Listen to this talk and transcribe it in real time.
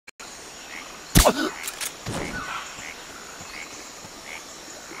Snake,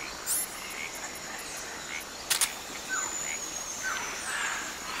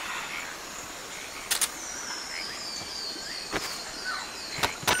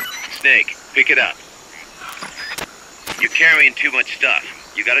 pick it up. You're carrying too much stuff.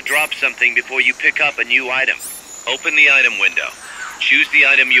 You gotta drop something before you pick up a new item. Open the item window. Choose the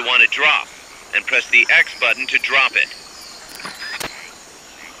item you want to drop, and press the X button to drop it.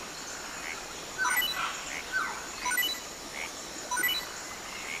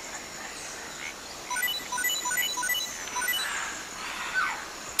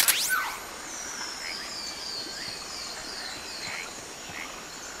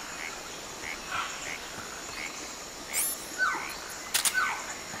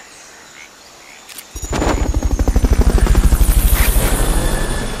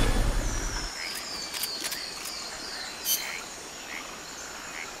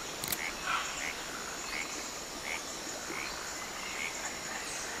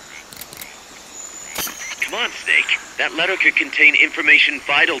 Come on, Snake. That letter could contain information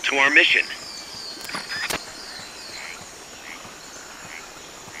vital to our mission.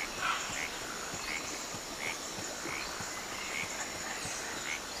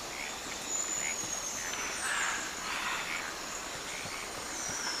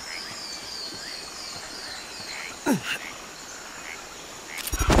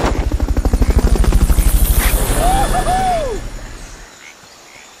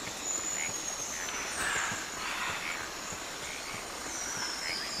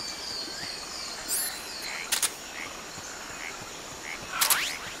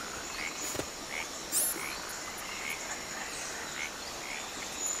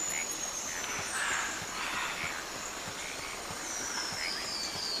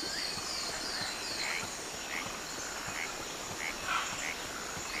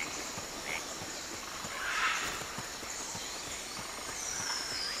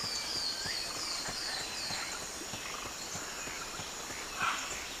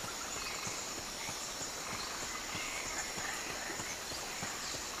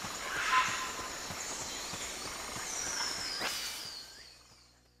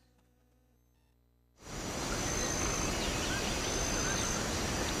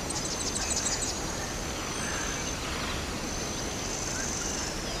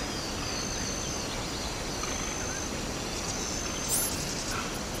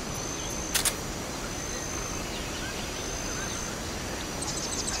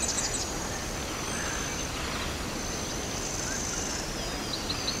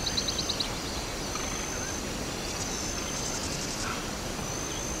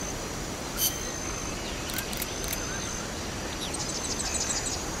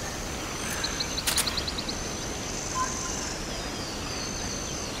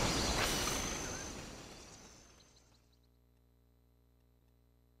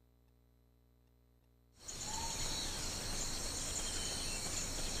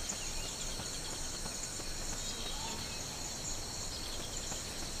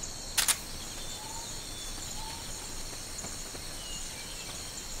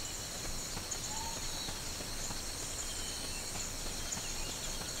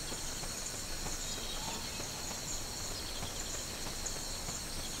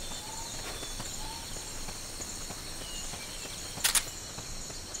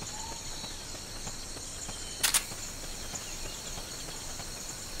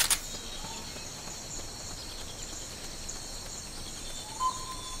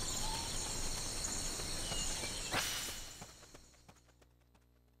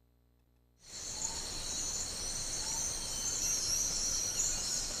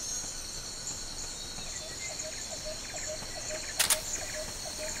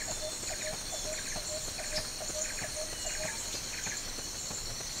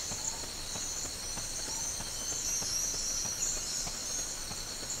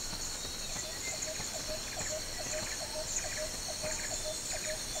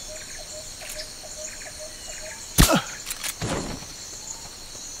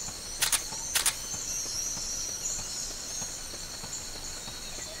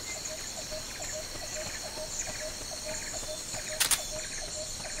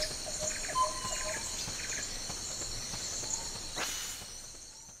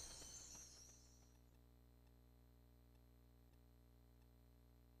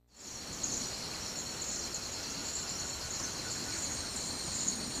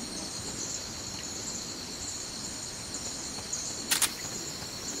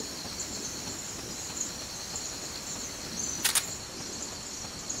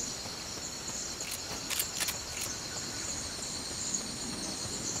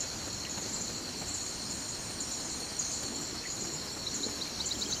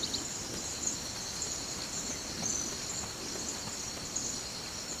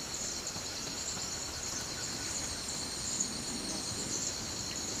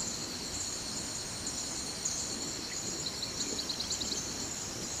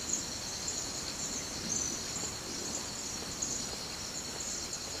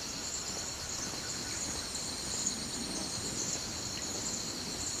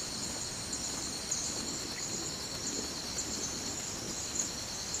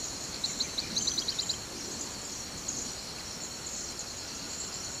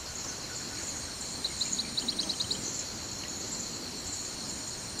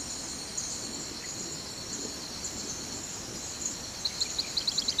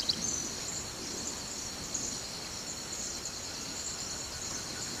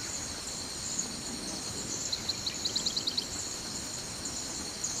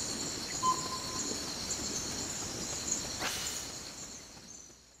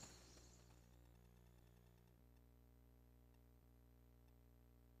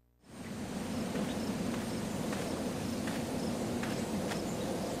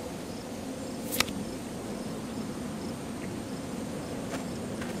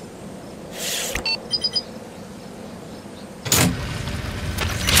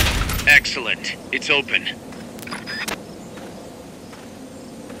 Excellent. It's open.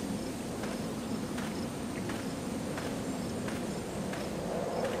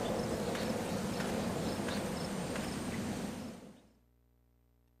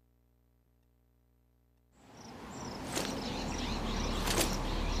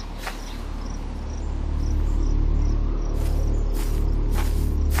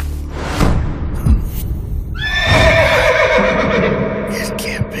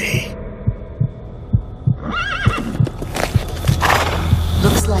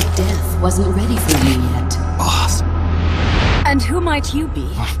 Wasn't ready for you yet. Boss. And who might you be?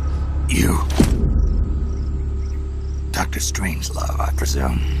 You. Dr. Strangelove, I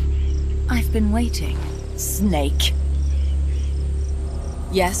presume. I've been waiting, Snake.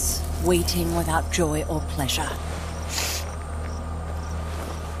 Yes, waiting without joy or pleasure.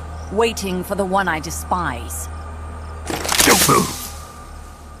 Waiting for the one I despise. Don't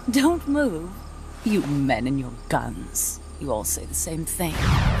move! Don't move? You men and your guns. You all say the same thing.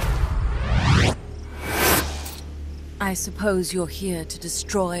 I suppose you're here to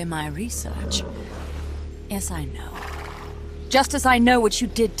destroy my research. Yes, I know. Just as I know what you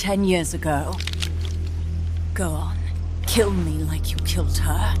did 10 years ago. Go on. Kill me like you killed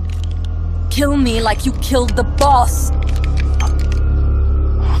her. Kill me like you killed the boss.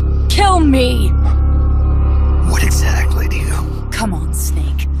 Kill me! What exactly do you... Come on,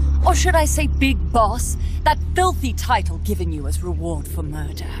 Snake. Or should I say Big Boss? That filthy title given you as reward for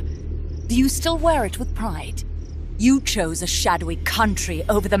murder. Do you still wear it with pride? You chose a shadowy country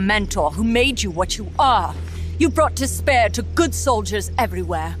over the mentor who made you what you are. You brought despair to good soldiers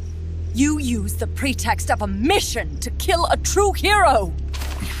everywhere. You used the pretext of a mission to kill a true hero.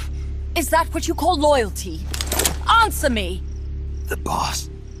 Is that what you call loyalty? Answer me! The boss.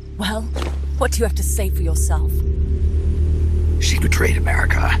 Well, what do you have to say for yourself? She betrayed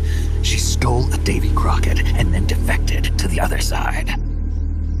America. She stole a Davy Crockett and then defected to the other side.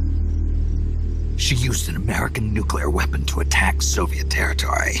 She used an American nuclear weapon to attack Soviet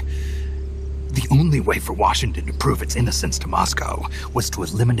territory. The only way for Washington to prove its innocence to Moscow was to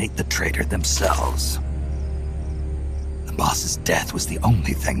eliminate the traitor themselves. The boss's death was the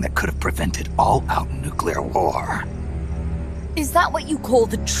only thing that could have prevented all-out nuclear war. Is that what you call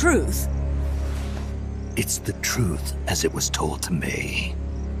the truth? It's the truth as it was told to me.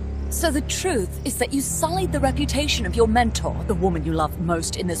 So the truth is that you sullied the reputation of your mentor, the woman you loved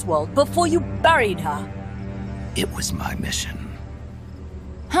most in this world, before you buried her. It was my mission.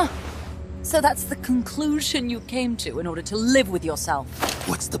 Huh. So that's the conclusion you came to in order to live with yourself.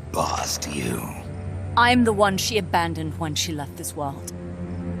 What's the boss to you? I'm the one she abandoned when she left this world.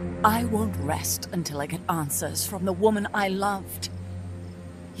 I won't rest until I get answers from the woman I loved.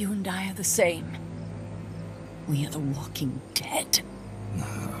 You and I are the same. We are the walking dead.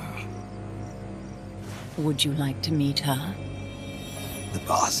 Would you like to meet her? The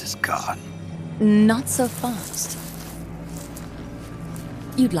boss is gone. Not so fast.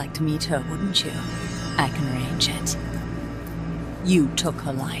 You'd like to meet her, wouldn't you? I can arrange it. You took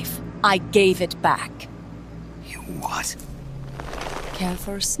her life. I gave it back. You what? Care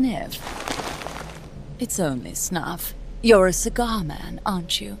for a sniff? It's only snuff. You're a cigar man,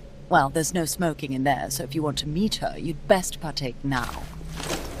 aren't you? Well, there's no smoking in there, so if you want to meet her, you'd best partake now.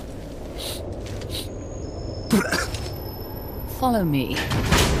 Follow me.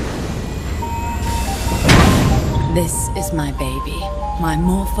 This is my baby, my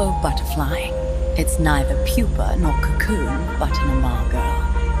Morpho butterfly. It's neither pupa nor cocoon, but an imago.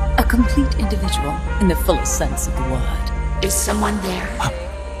 A complete individual, in the fullest sense of the word. Is someone there?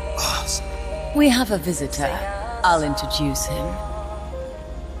 Boss. We have a visitor. I'll introduce him.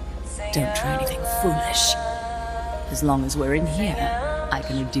 Don't try anything foolish. As long as we're in here, I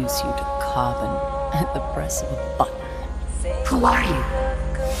can reduce you to carbon at the press of a button. Who are you?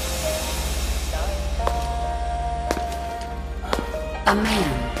 A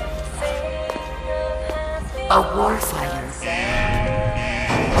man. A warfighter.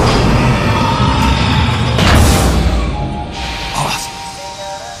 Boss.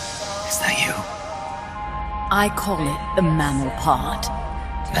 Is that you? I call it the mammal pod.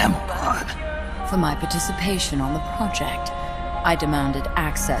 Mammal pod? For my participation on the project, I demanded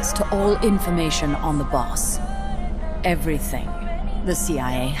access to all information on the boss. Everything the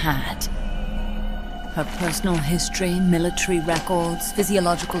CIA had. Her personal history, military records,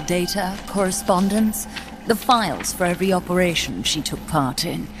 physiological data, correspondence, the files for every operation she took part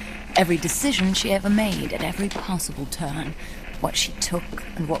in, every decision she ever made at every possible turn, what she took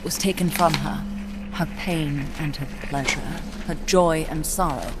and what was taken from her, her pain and her pleasure, her joy and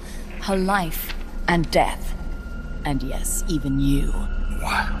sorrow, her life and death, and yes, even you.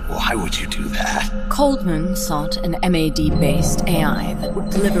 Why would you do that? Coldman sought an MAD-based AI that would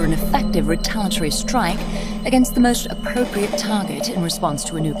deliver an effective retaliatory strike against the most appropriate target in response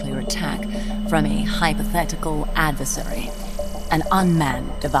to a nuclear attack from a hypothetical adversary. An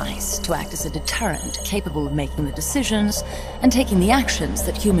unmanned device to act as a deterrent capable of making the decisions and taking the actions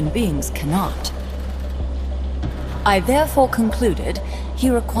that human beings cannot. I therefore concluded he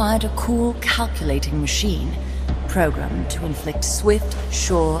required a cool, calculating machine programmed to inflict swift,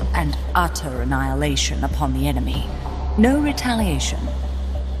 sure, and utter annihilation upon the enemy. No retaliation,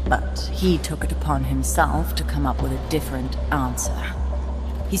 but he took it upon himself to come up with a different answer.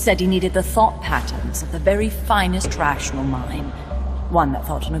 He said he needed the thought patterns of the very finest rational mind, one that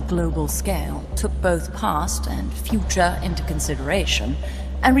thought on a global scale, took both past and future into consideration,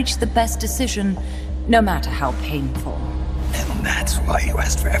 and reached the best decision, no matter how painful. And that's why you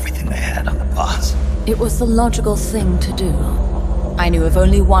asked for everything they had on the boss. It was the logical thing to do. I knew of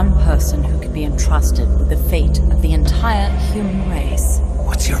only one person who could be entrusted with the fate of the entire human race.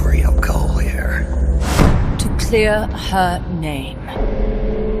 What's your real goal here? To clear her name.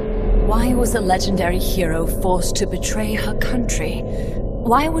 Why was a legendary hero forced to betray her country?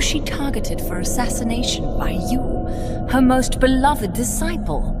 Why was she targeted for assassination by you, her most beloved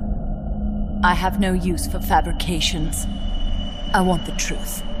disciple? I have no use for fabrications. I want the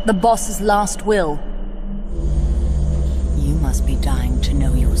truth. The boss's last will. You must be dying to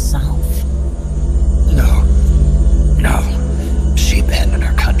know yourself. No. She abandoned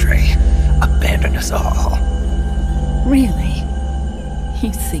her country. Abandoned us all. Really?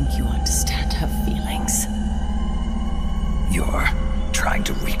 You think you understand her feelings? You're trying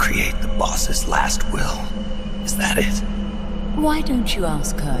to recreate the boss's last will. Is that it? Why don't you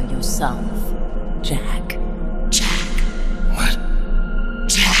ask her yourself, Jack? What?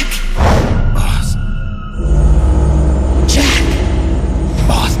 Jack? Boss. Jack!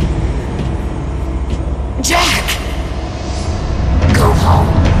 Boss. Jack! Go home.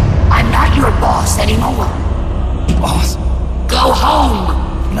 I'm not your boss anymore. Boss. Go home!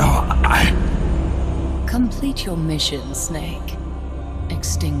 No, Complete your mission, Snake.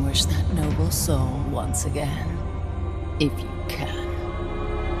 Extinguish that noble soul once again, if you can.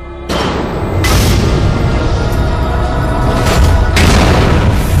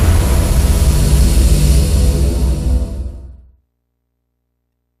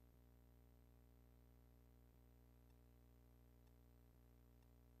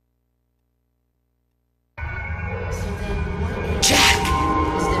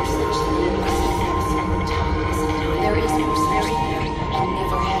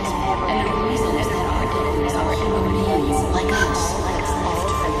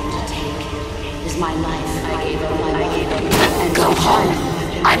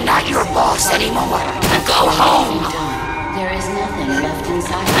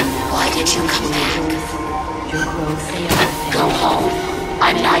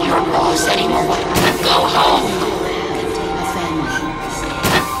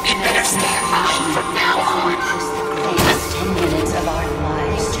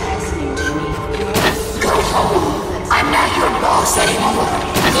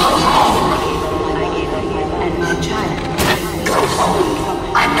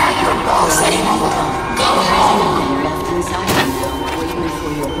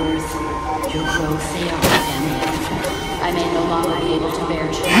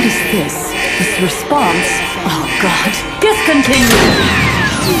 What is this? This response? Oh God! Discontinue!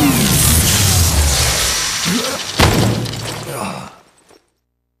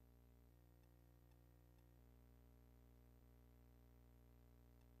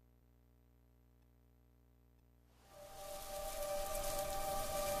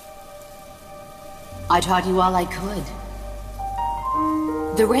 I taught you all I could.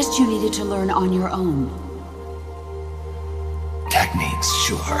 The rest you needed to learn on your own. Techniques,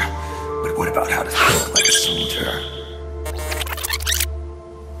 sure. But what about how to think like a soldier?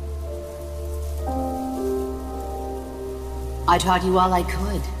 I taught you all I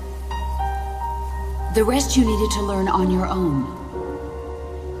could. The rest you needed to learn on your own.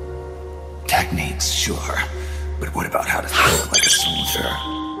 Techniques, sure. But what about how to think like a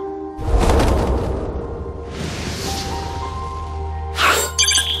soldier?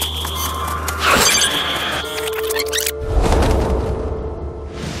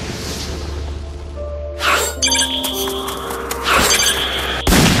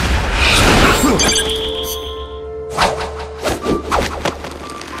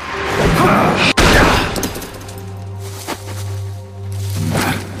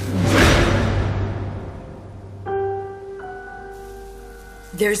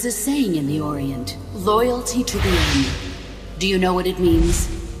 There's a saying in the Orient, loyalty to the end. Do you know what it means?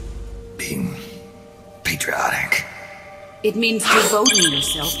 Being patriotic. It means devoting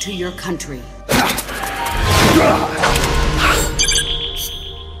yourself to your country.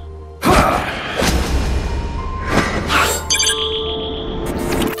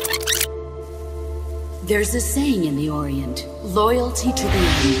 There's a saying in the Orient, loyalty to the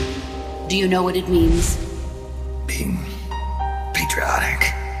end. Do you know what it means? Being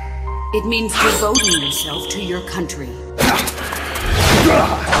patriotic. It means devoting yourself to your country.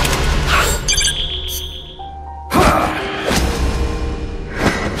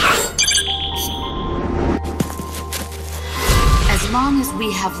 As long as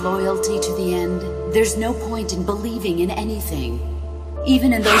we have loyalty to the end, there's no point in believing in anything,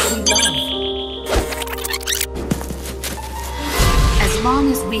 even in those we love. As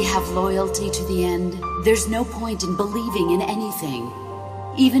long as we have loyalty to the end, there's no point in believing in anything,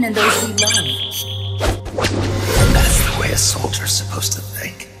 even in those we love. And that's the way a soldier's supposed to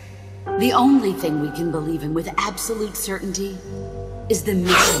think. The only thing we can believe in with absolute certainty is the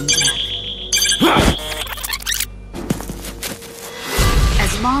mission, Jack.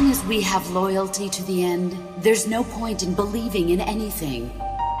 As long as we have loyalty to the end, there's no point in believing in anything,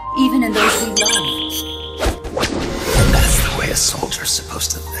 even in those we love. And that's the way a soldier's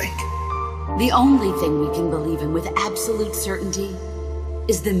supposed to think. The only thing we can believe in with absolute certainty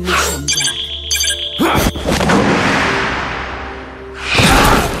is the mission, Jack.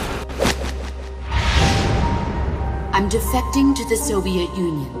 I'm defecting to the Soviet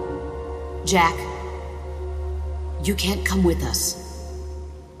Union. Jack, you can't come with us.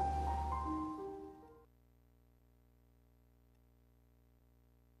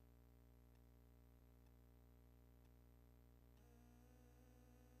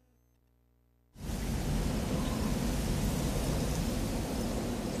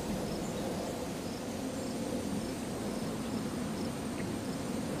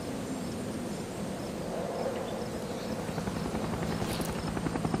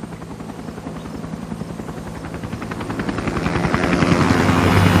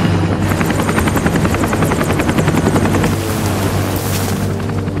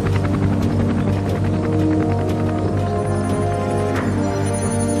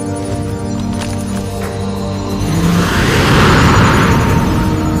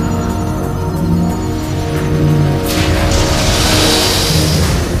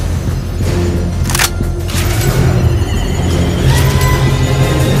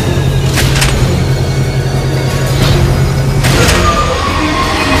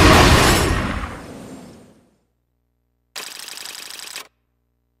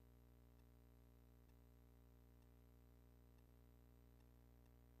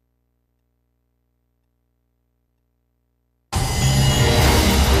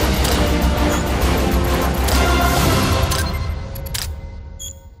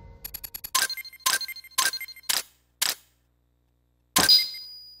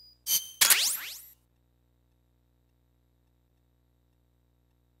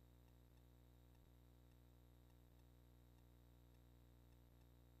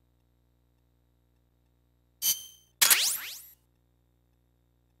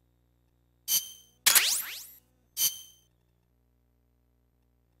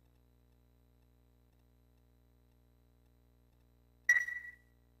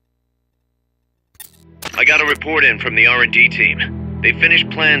 I got a report in from the R&D team. They finished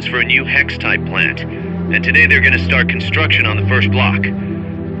plans for a new Hex-type plant, and today they're gonna start construction on the first block.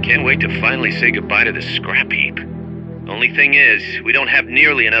 Can't wait to finally say goodbye to this scrap heap. Only thing is, we don't have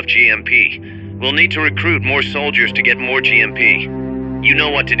nearly enough GMP. We'll need to recruit more soldiers to get more GMP. You know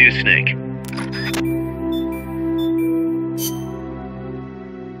what to do, Snake.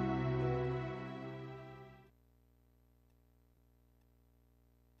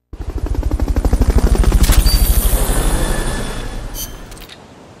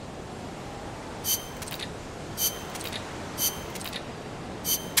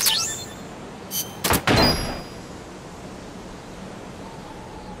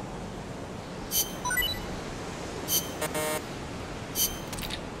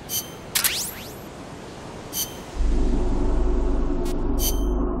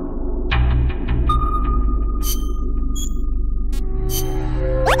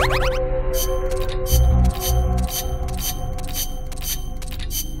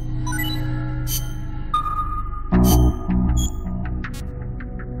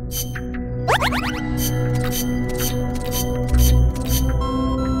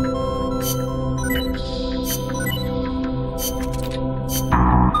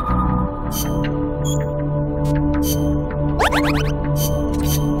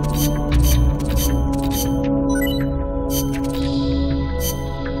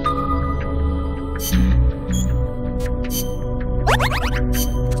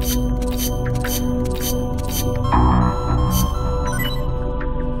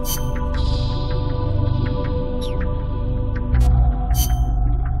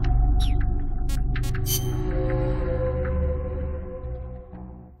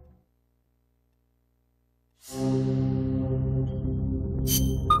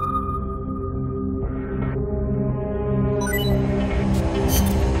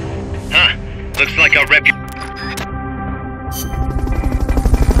 Looks like our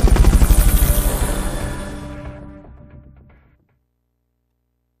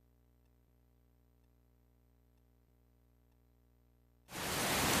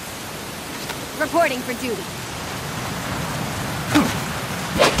Reporting for duty.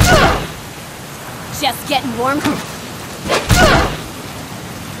 Just getting warm.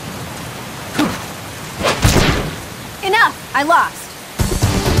 Enough! I lost.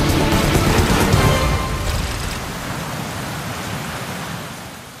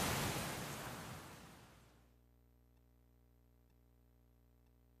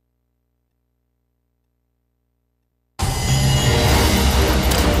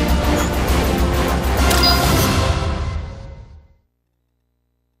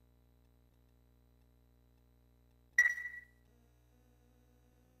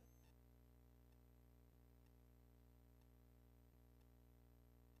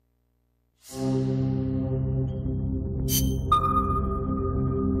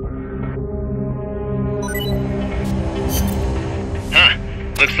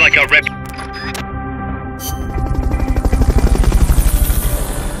 Looks like our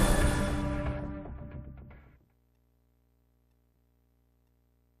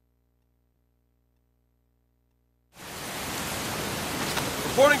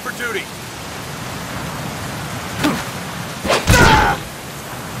Reporting for duty.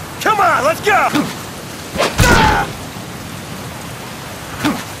 Come on, let's go!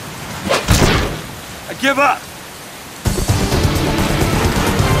 I give up.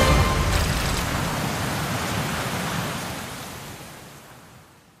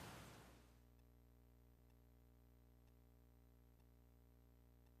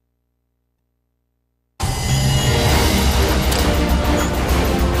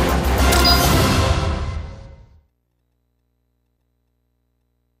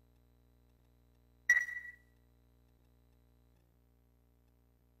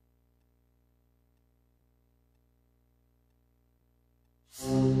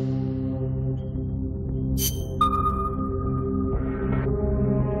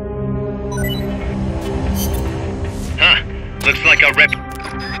 Looks like our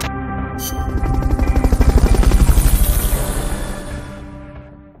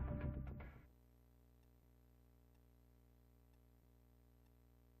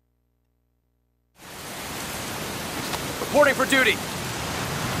Reporting for duty.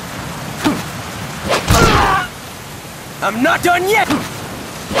 I'm not done yet!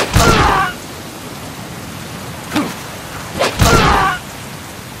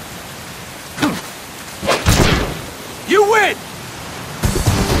 You win!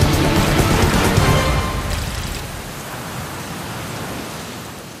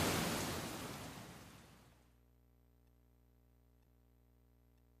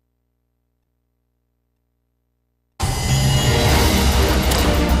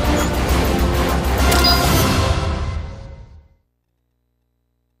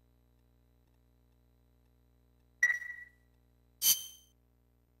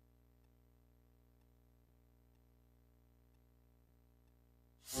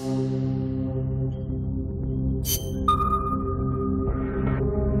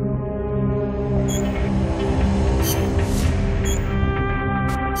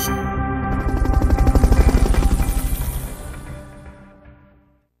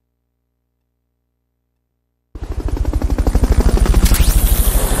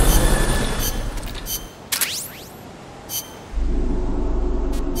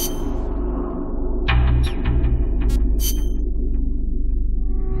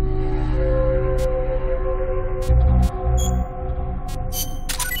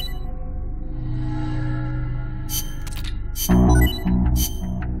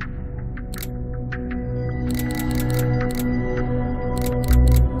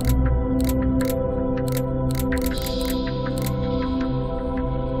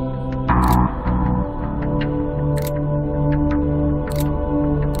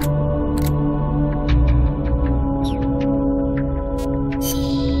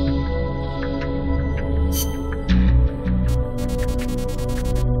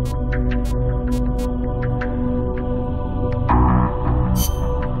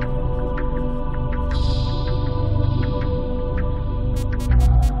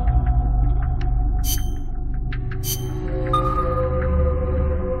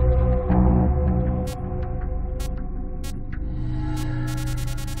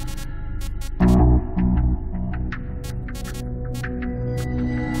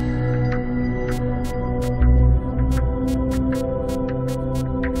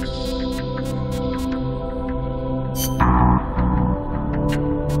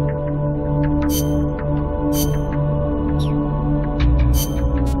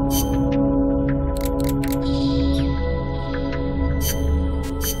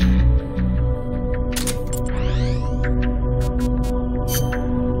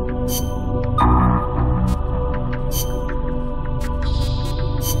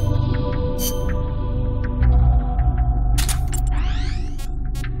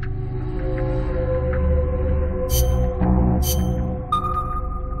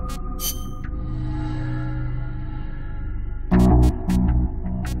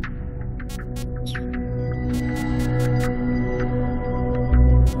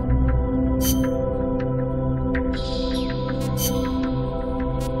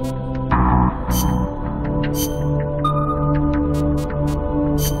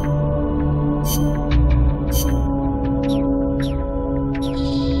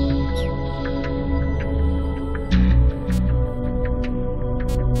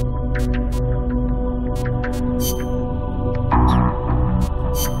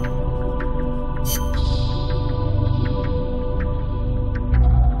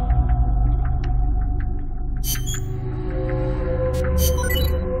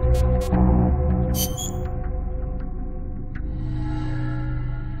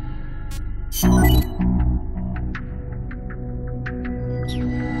 Snake.